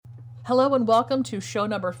Hello and welcome to show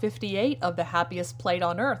number 58 of The Happiest Plate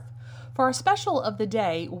on Earth. For our special of the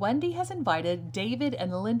day, Wendi has invited David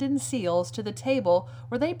and Lynden Seals to the table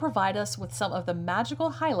where they provide us with some of the magical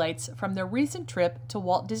highlights from their recent trip to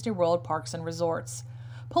Walt Disney World Parks and Resorts.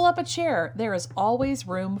 Pull up a chair, there is always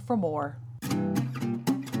room for more.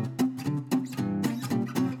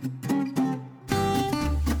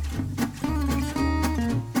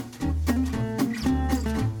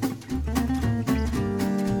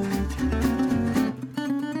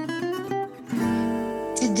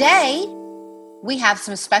 Today, we have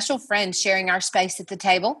some special friends sharing our space at the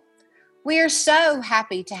table. We are so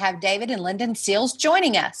happy to have David and Lynden Seals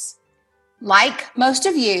joining us. Like most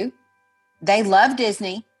of you, they love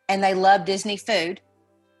Disney and they love Disney food.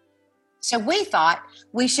 So we thought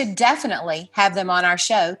we should definitely have them on our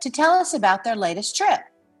show to tell us about their latest trip.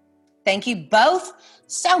 Thank you both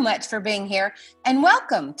so much for being here and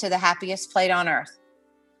welcome to the Happiest Plate on Earth.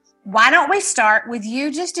 Why don't we start with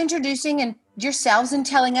you just introducing yourselves and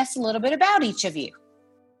telling us a little bit about each of you.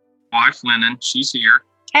 Wife Lynden, she's here.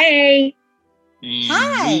 Hey. And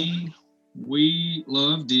Hi. We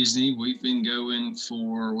love Disney. We've been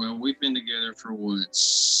we've been together for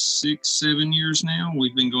 6-7 years now.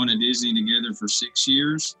 We've been going to Disney together for 6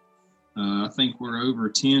 years. I think we're over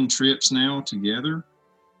 10 trips now together.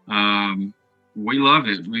 We love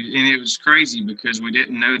it. And it was crazy because we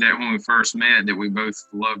didn't know that when we first met that we both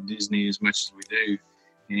love Disney as much as we do.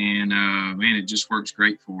 And man, it just works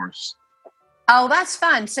great for us. Oh, that's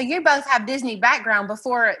fun. So you both have Disney background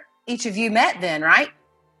before each of you met then, right?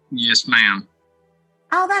 Yes, ma'am.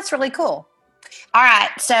 Oh, that's really cool. All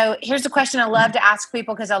right. So here's the question I love to ask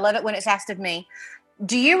people because I love it when it's asked of me.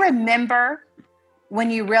 Do you remember when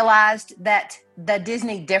you realized that the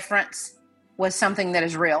Disney difference was something that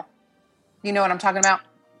is real? You know what I'm talking about?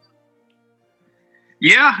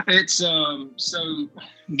 Yeah, it's so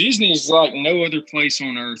Disney is like no other place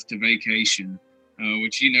on earth to vacation,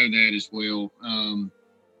 which you know that as well.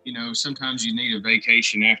 Sometimes you need a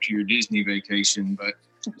vacation after your Disney vacation, but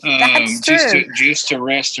That's true. just to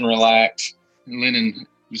rest and relax. And Lynden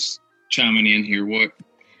just chiming in here. What?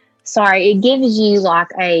 Sorry, it gives you like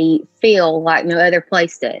a feel like no other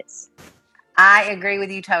place does. I agree with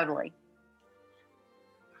you totally.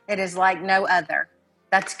 It is like no other.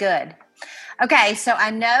 That's good. Okay, so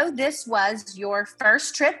I know this was your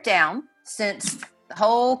first trip down since the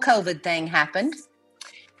whole COVID thing happened.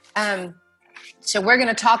 So we're going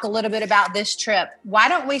to talk a little bit about this trip. Why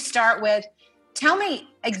don't we start with, tell me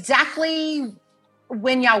exactly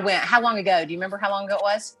when y'all went. How long ago? Do you remember how long ago it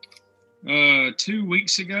was? 2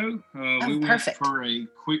 weeks ago. We went perfect. for a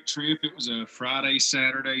quick trip. It was a Friday,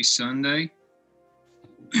 Saturday, Sunday.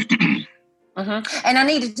 And I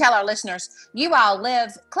need to tell our listeners, you all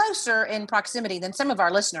live closer in proximity than some of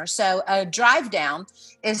our listeners. So a drive down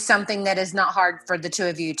is something that is not hard for the two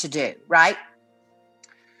of you to do, right?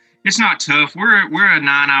 It's not tough. We're a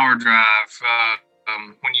 9-hour drive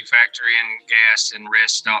when you factor in gas and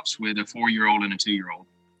rest stops with a 4-year-old and a 2-year-old.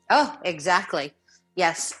 Oh, exactly.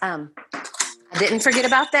 Yes. I didn't forget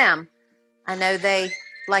about them. I know they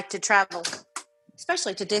like to travel,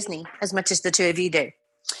 especially to Disney, as much as the two of you do.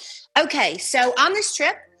 Okay, so on this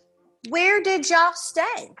trip, where did y'all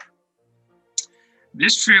stay?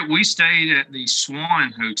 This trip, we stayed at the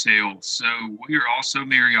Swan Hotel. So we are also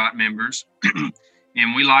Marriott members,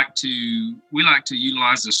 and we like to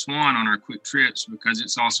utilize the Swan on our quick trips because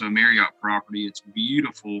it's also a Marriott property. It's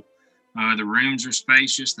beautiful. The rooms are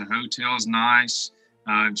spacious. The hotel is nice.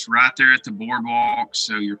 It's right there at the boardwalk,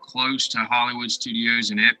 so you're close to Hollywood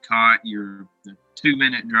Studios and Epcot. You're a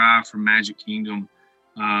 2-minute drive from Magic Kingdom.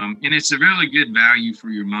 And it's a really good value for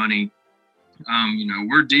your money.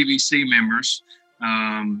 We're DVC members.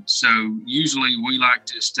 So usually we like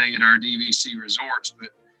to stay at our DVC resorts, but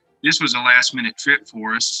this was a last minute trip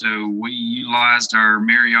for us. So we utilized our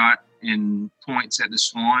Marriott and points at the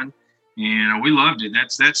Swan, and we loved it.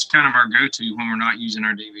 That's kind of our go-to when we're not using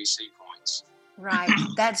our DVC points. Right.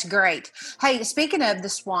 That's great. Hey, speaking of the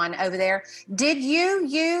Swan over there, did you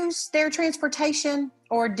use their transportation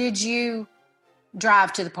or did you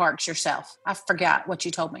drive to the parks yourself? I forgot what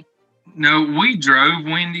you told me. No, we drove,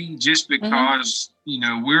 Wendi, just because,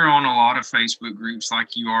 we're on a lot of Facebook groups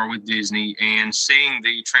like you are with Disney, and seeing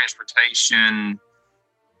the transportation,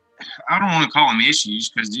 I don't want to call them issues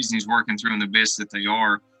because Disney's working through them the best that they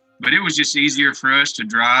are, but it was just easier for us to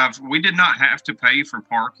drive. We did not have to pay for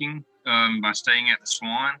parking by staying at the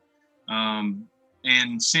Swan.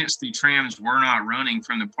 And since the trams were not running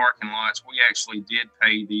from the parking lots, we actually did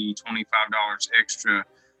pay the $25 extra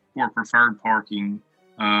for preferred parking,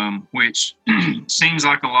 which seems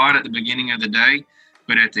like a lot at the beginning of the day.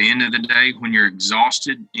 But at the end of the day, when you're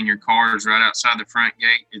exhausted and your car is right outside the front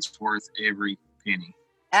gate, it's worth every penny.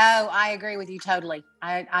 Oh, I agree with you totally.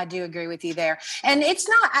 I do agree with you there. And it's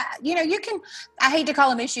not, I hate to call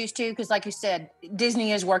them issues too, because like you said,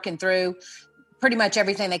 Disney is working through pretty much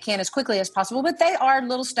everything they can as quickly as possible, but they are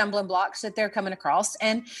little stumbling blocks that they're coming across,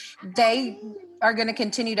 and they are going to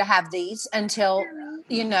continue to have these until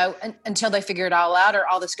they figure it all out or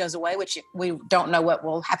all this goes away, which we don't know what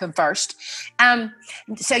will happen first.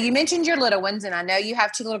 So you mentioned your little ones, and I know you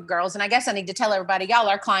have two little girls, and I guess I need to tell everybody, y'all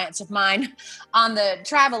are clients of mine on the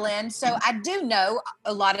travel end. So I do know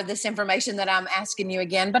a lot of this information that I'm asking you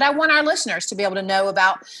again, but I want our listeners to be able to know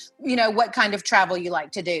about, what kind of travel you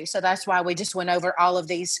like to do. So that's why we just went over all of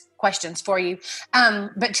these questions for you.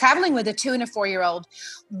 But traveling with a 2 and a 4-year-old,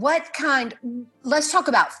 let's talk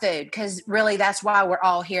about food, because really that's why we're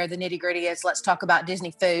all here. The nitty gritty is let's talk about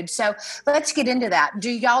Disney food. So let's get into that.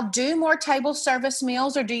 Do y'all do more table service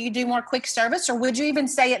meals, or do you do more quick service, or would you even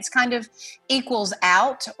say it's kind of equals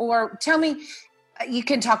out? Or tell me, you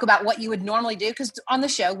can talk about what you would normally do, because on the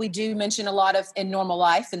show we do mention a lot of in normal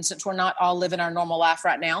life, and since we're not all living our normal life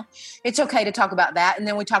right now, it's okay to talk about that, and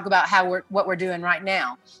then we talk about what we're doing right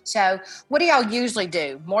now. So what do y'all usually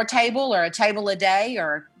do? More table, or a table a day,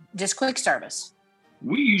 or just quick service?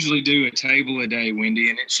 We usually do a table a day,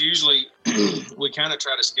 Wendi, and it's usually we kind of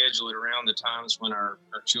try to schedule it around the times when our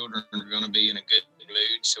children are going to be in a good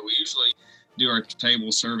mood. So we usually do our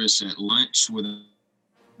table service at lunch with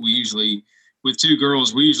 2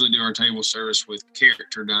 girls, we usually do our table service with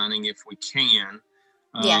character dining if we can.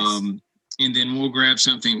 Yes. And then we'll grab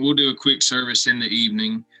something. We'll do a quick service in the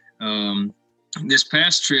evening. This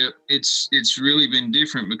past trip, it's really been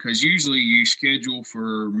different, because usually you schedule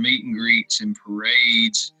for meet and greets and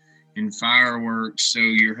parades and fireworks. So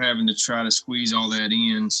you're having to try to squeeze all that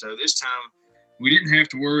in. So this time we didn't have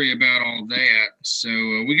to worry about all that. So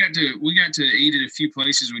we got to eat at a few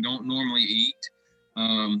places we don't normally eat.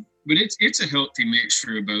 But it's a healthy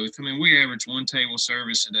mixture of both. I mean, we average 1 table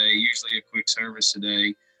service a day, usually a quick service a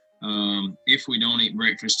day. If we don't eat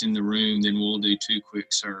breakfast in the room, then we'll do 2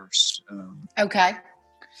 quick serves. Okay.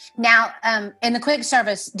 Now, in the quick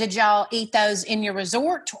service, did y'all eat those in your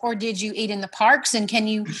resort, or did you eat in the parks? And can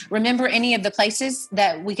you remember any of the places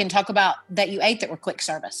that we can talk about that you ate that were quick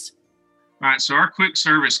service? All right, so our quick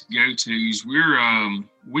service go-tos,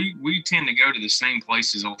 we tend to go to the same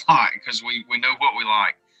places a lot because we know what we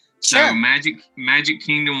like. So Sure. Magic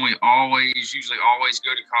Kingdom, we usually always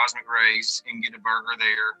go to Cosmic Race and get a burger and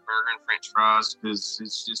French fries, because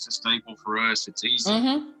it's just a staple for us. It's easy.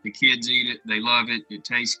 Mm-hmm. The kids eat it. They love it. It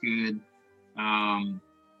tastes good.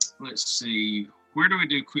 Let's see. Where do we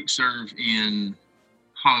do quick serve in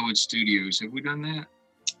Hollywood Studios? Have we done that?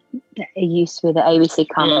 It used to be the ABC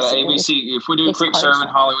commissary. Yeah, ABC. If we do quick serve in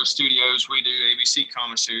Hollywood Studios, we do ABC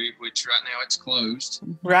commissary, which right now it's closed.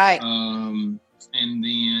 Right. And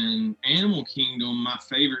then Animal Kingdom, my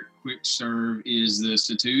favorite quick serve is the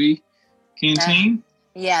Satui Canteen.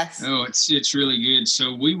 Yes. Oh, it's really good.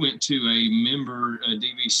 So we went to a member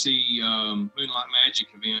DVC Moonlight Magic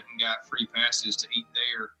event and got free passes to eat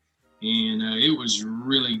there. And it was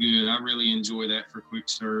really good. I really enjoy that for quick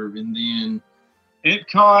serve. And then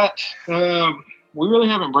Epcot, we really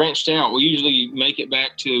haven't branched out. We usually make it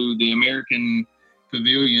back to the American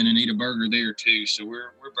Pavilion and eat a burger there too. So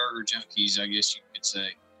we're burger junkies, I guess you could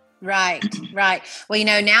say. Right. Well,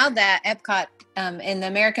 now that Epcot in the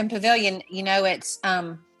American Pavilion, it's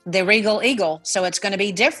the Regal Eagle, so it's going to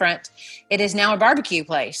be different. It is now a barbecue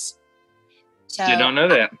place. So You don't know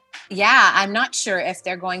that. Yeah, I'm not sure if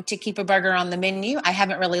they're going to keep a burger on the menu. I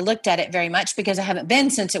haven't really looked at it very much because I haven't been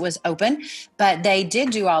since it was open, but they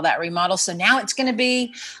did do all that remodel. So now it's going to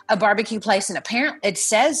be a barbecue place. And apparently it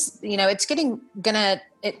says,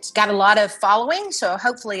 it's got a lot of following. So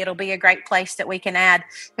hopefully it'll be a great place that we can add,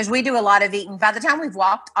 because we do a lot of eating. By the time we've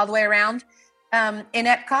walked all the way around in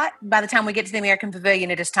Epcot, by the time we get to the American Pavilion,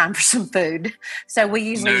 it is time for some food. So we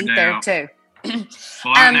usually eat there too. Well,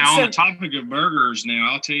 on the topic of burgers,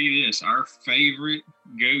 now I'll tell you this: our favorite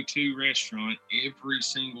go-to restaurant every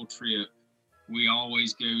single trip, we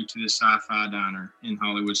always go to the Sci-Fi Diner in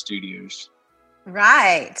Hollywood Studios.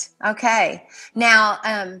 Right. Okay. Now,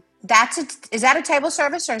 is that a table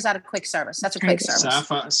service, or is that a quick service? That's a quick service.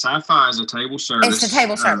 Sci-Fi is a table service. It's a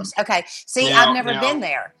table service. Okay. See, I've never been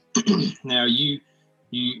there. Now,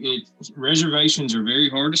 reservations are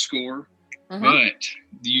very hard to score. Mm-hmm. But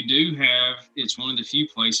you do it's one of the few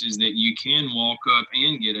places that you can walk up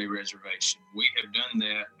and get a reservation. We have done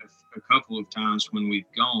that a couple of times when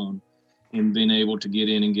we've gone and been able to get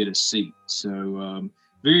in and get a seat. So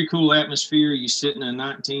very cool atmosphere. You sit in a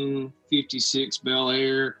 1956 Bel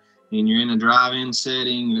Air. and you're in a drive-in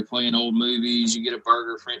setting, they're playing old movies, you get a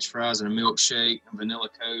burger, french fries, and a milkshake, a vanilla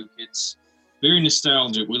Coke. It's very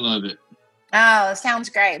nostalgic. We love it. Oh, it sounds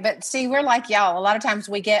great. But see, we're like y'all. A lot of times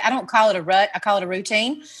I don't call it a rut, I call it a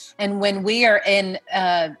routine. And when we are in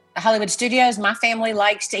Hollywood studios, my family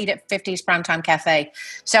likes to eat at 50's Primetime Cafe.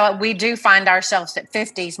 So we do find ourselves at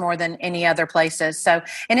 50's more than any other places. So,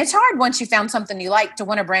 and it's hard once you found something you like to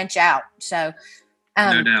want to branch out. So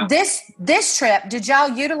No doubt. this trip, did y'all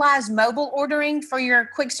utilize mobile ordering for your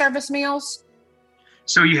quick service meals?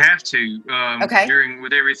 So you have to. Okay.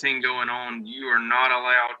 With everything going on, you are not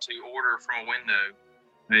allowed to order from a window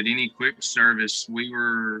at any quick service.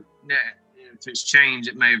 If it's changed,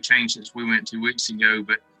 it may have changed since we went 2 weeks ago,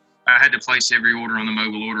 but I had to place every order on the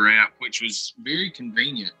mobile order app, which was very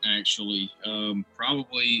convenient, actually.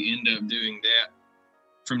 Probably end up doing that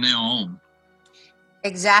from now on.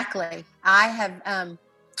 Exactly. I have,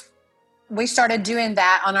 we started doing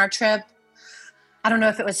that on our trip. I don't know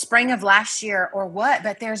if it was spring of last year or what,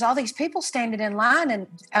 but there's all these people standing in line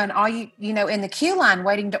and all in the queue line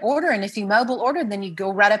waiting to order. And if you mobile order, then you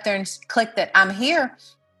go right up there and click that I'm here.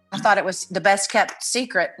 I thought it was the best kept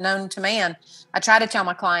secret known to man. I try to tell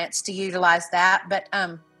my clients to utilize that, but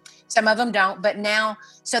some of them don't. But now,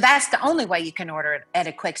 so that's the only way you can order it at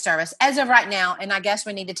a quick service as of right now. And I guess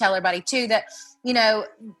we need to tell everybody too that,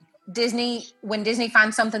 when Disney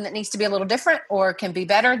finds something that needs to be a little different or can be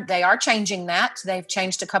better, they are changing that. They've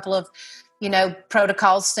changed a couple of,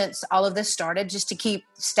 protocols since all of this started, just to keep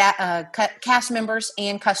cast members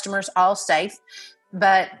and customers all safe.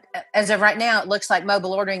 But as of right now, it looks like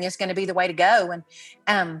mobile ordering is going to be the way to go,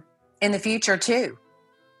 and in the future too.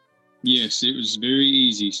 Yes, it was very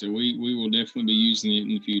easy, so we will definitely be using it in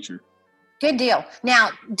the future. Good deal. Now,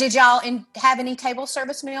 did y'all have any table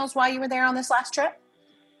service meals while you were there on this last trip?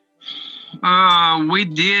 We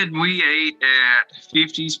did. We ate at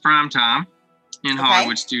 50's Primetime in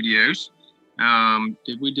Hollywood Studios.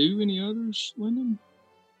 Did we do any others, Lynden?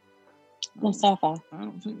 Well, sci-fi. I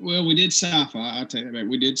don't think. Well, we did sci-fi. I'll take that back.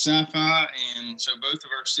 We did sci-fi, and so both of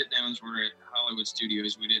our sit-downs were at Hollywood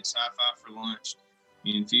Studios. We did sci-fi for lunch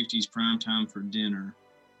and 50's Primetime for dinner.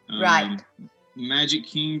 Right. Magic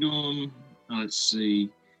Kingdom, let's see,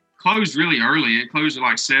 closed really early. It closed at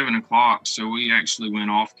like 7 o'clock, so we actually went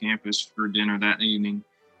off campus for dinner that evening.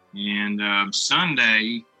 And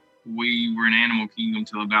Sunday, we were in Animal Kingdom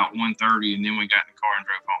till about 1:30, and then we got in the car and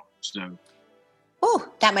drove home. So,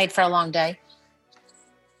 that made for a long day.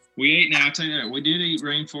 We ate. Now I'll tell you that we did eat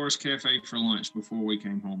Rainforest Cafe for lunch before we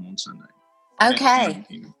came home on Sunday. Okay,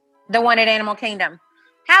 the one at Animal Kingdom.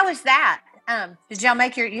 How was that? Did y'all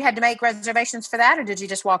you had to make reservations for that, or did you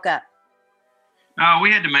just walk up?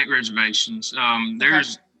 We had to make reservations.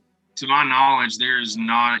 There's, to my knowledge,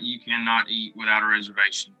 you cannot eat without a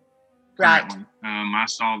reservation. Right. I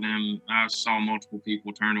saw multiple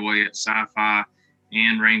people turned away at Sci-Fi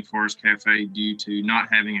and Rainforest Cafe due to not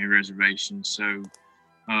having a reservation. So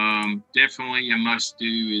definitely a must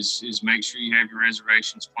do is make sure you have your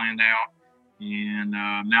reservations planned out. And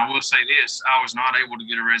now I will say this, I was not able to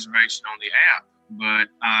get a reservation on the app, but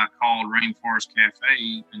I called Rainforest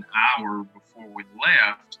Cafe an hour before we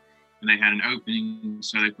left, and they had an opening,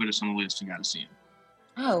 so they put us on the list and got us in.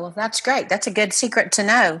 Oh, well, that's great. That's a good secret to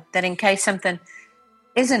know, that in case something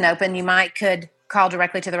isn't open, you could call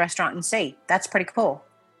directly to the restaurant and see. That's pretty cool.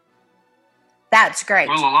 That's great.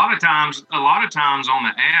 Well, a lot of times on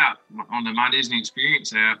the app, on the My Disney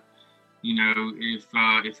Experience app,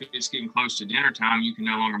 if it's getting close to dinner time, you can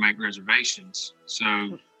no longer make reservations. So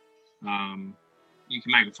you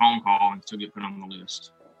can make a phone call and still get put on the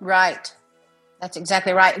list. Right. That's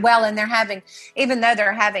exactly right. Well, and even though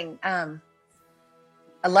they're having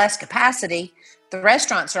a less capacity, the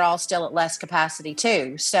restaurants are all still at less capacity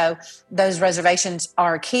too. So those reservations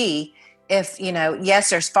are key. If,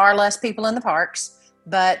 yes, there's far less people in the parks,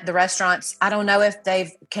 but the restaurants, I don't know if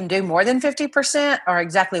they can do more than 50% or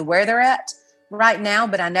exactly where they're at right now,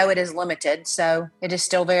 but I know it is limited. So it is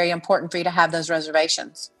still very important for you to have those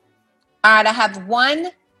reservations. All right, I have one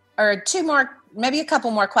or two more, maybe a couple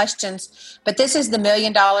more questions, but this is the $1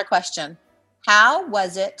 million question. How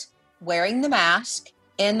was it wearing the mask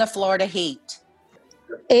in the Florida heat?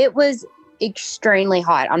 It was extremely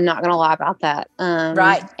hot. I'm not going to lie about that.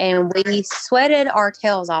 Right. And we sweated our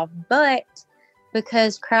tails off, but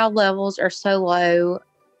because crowd levels are so low,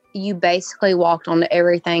 you basically walked onto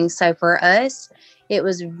everything. So for us, it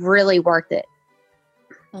was really worth it.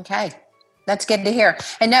 Okay. That's good to hear.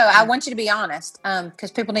 And no, I want you to be honest,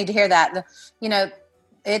 because people need to hear that.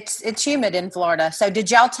 It's humid in Florida. So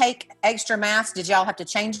did y'all take extra masks? Did y'all have to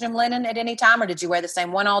change them, Lynden, at any time, or did you wear the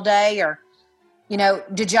same one all day? Or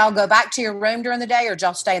did y'all go back to your room during the day, or did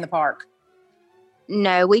y'all stay in the park?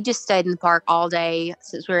 No, we just stayed in the park all day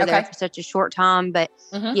since we were there for such a short time. But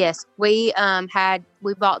yes, we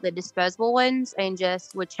bought the disposable ones and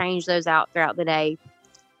just would change those out throughout the day.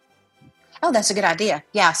 Oh, that's a good idea.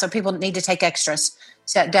 Yeah, so people need to take extras.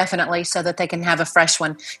 So definitely, so that they can have a fresh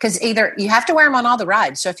one. Because either you have to wear them on all the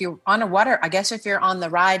rides. So if you're on if you're on the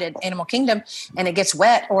ride at Animal Kingdom and it gets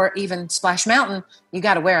wet, or even Splash Mountain, you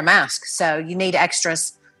got to wear a mask. So you need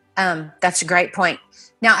extras. That's a great point.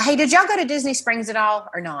 Now, hey, did y'all go to Disney Springs at all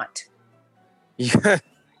or not? Yeah.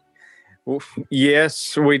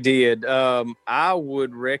 Yes, we did. I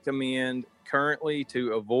would recommend currently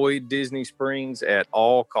to avoid Disney Springs at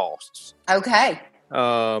all costs. Okay.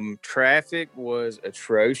 Traffic was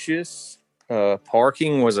atrocious.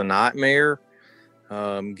 Parking was a nightmare.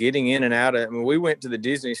 Getting in and out of, we went to the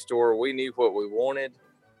Disney store. We knew what we wanted.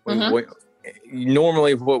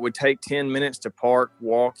 Normally what would take 10 minutes to park,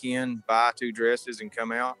 walk in, buy 2 dresses and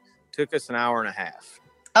come out, took us an hour and a half.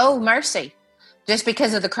 Oh, mercy. Just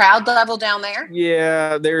because of the crowd level down there?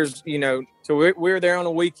 Yeah, there's, so we're there on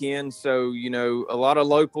a weekend. So, a lot of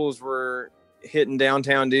locals were hitting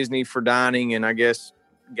downtown Disney for dining and I guess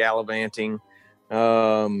gallivanting.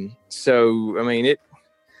 I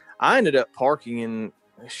ended up parking in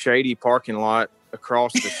a shady parking lot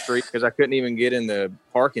across the street because I couldn't even get in the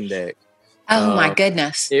parking deck. Oh my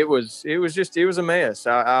goodness. It was a mess.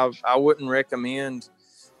 I wouldn't recommend,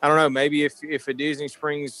 I don't know, maybe if a Disney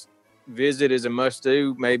Springs visit is a must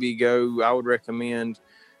do, I would recommend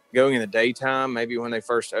going in the daytime, maybe when they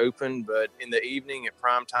first opened, but in the evening at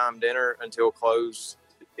primetime dinner until close,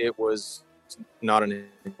 it was not an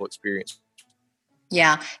enjoyable experience.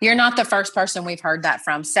 Yeah, you're not the first person we've heard that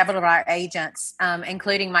from. Several of our agents,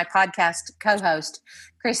 including my podcast co-host,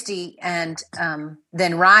 Christy, and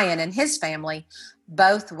then Ryan and his family,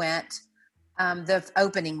 both went the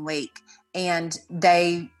opening week, and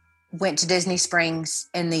they went to Disney Springs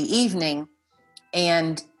in the evening,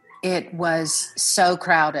 and it was so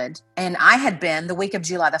crowded. And I had been the week of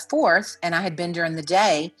July the 4th, and I had been during the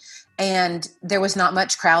day, and there was not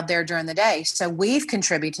much crowd there during the day. So we've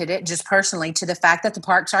contributed it just personally to the fact that the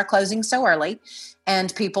parks are closing so early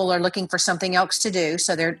and people are looking for something else to do.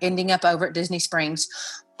 So they're ending up over at Disney Springs.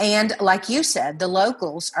 And like you said, the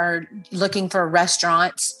locals are looking for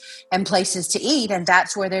restaurants and places to eat. And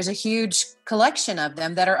that's where there's a huge collection of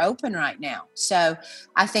them that are open right now. So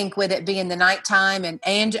I think with it being the nighttime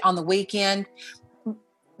and on the weekend,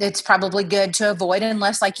 it's probably good to avoid,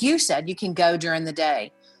 unless, like you said, you can go during the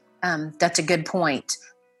day. That's a good point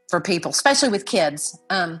for people, especially with kids.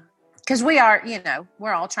 Because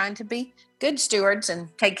we're all trying to be good stewards and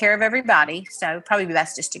take care of everybody. So probably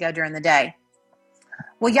best just to go during the day.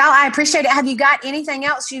 Well, y'all, I appreciate it. Have you got anything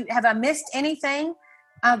else? Have I missed anything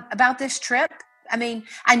about this trip? I mean,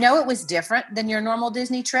 I know it was different than your normal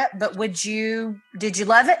Disney trip, but did you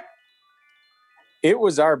love it? It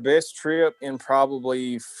was our best trip in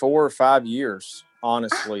probably 4 or 5 years,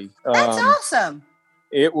 honestly. That's awesome.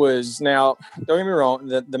 It was, now, don't get me wrong,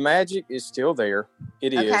 the magic is still there.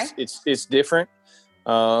 It is. Okay. It's different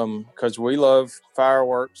because we love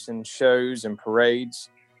fireworks and shows and parades.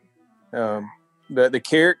 The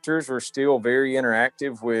characters were still very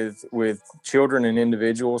interactive with children and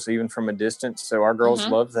individuals, even from a distance. So our girls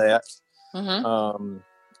love that.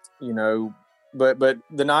 But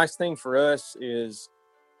the nice thing for us is,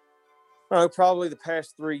 probably the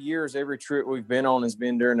past 3 years, every trip we've been on has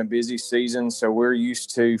been during a busy season. So we're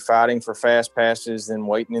used to fighting for fast passes and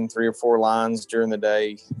waiting in 3 or 4 lines during the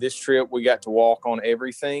day. This trip, we got to walk on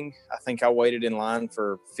everything. I think I waited in line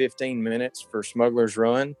for 15 minutes for Smuggler's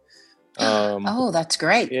Run. Oh, that's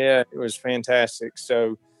great. Yeah, it was fantastic.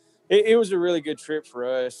 So it was a really good trip for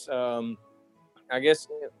us. I guess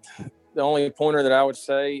the only pointer that I would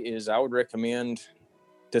say is I would recommend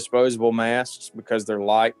disposable masks because they're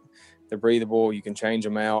light. They're breathable. You can change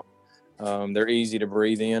them out. They're easy to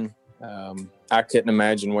breathe in. I couldn't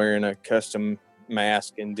imagine wearing a custom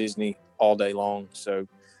mask in Disney all day long. So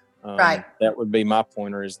right. That would be my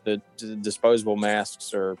pointer, is the disposable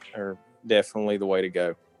masks are definitely the way to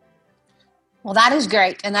go. Well, that is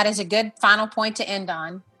great. And that is a good final point to end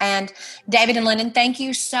on. And David and Lynden, thank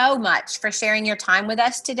you so much for sharing your time with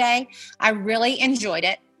us today. I really enjoyed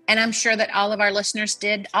it. And I'm sure that all of our listeners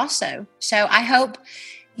did also. So I hope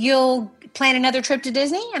you'll plan another trip to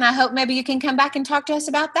Disney, and I hope maybe you can come back and talk to us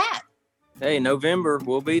about that. Hey, November,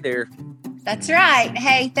 we'll be there. That's right.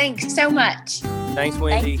 Hey, thanks so much. Thanks,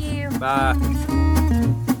 Wendi. Thank you. Bye.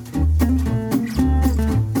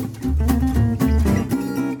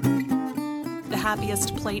 The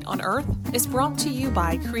Happiest Plate on Earth is brought to you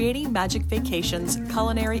by Creating Magic Vacations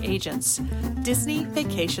Culinary Agents. Disney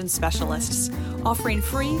Vacation Specialists, offering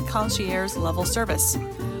free concierge level service,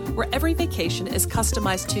 where every vacation is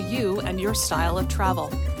customized to you and your style of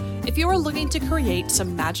travel. If you are looking to create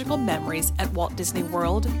some magical memories at Walt Disney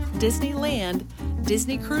World, Disneyland,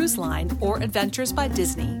 Disney Cruise Line, or Adventures by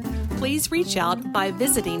Disney, please reach out by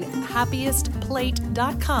visiting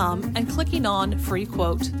happiestplate.com and clicking on Free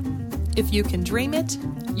Quote. If you can dream it,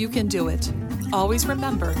 you can do it. Always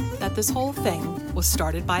remember that this whole thing was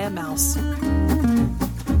started by a mouse.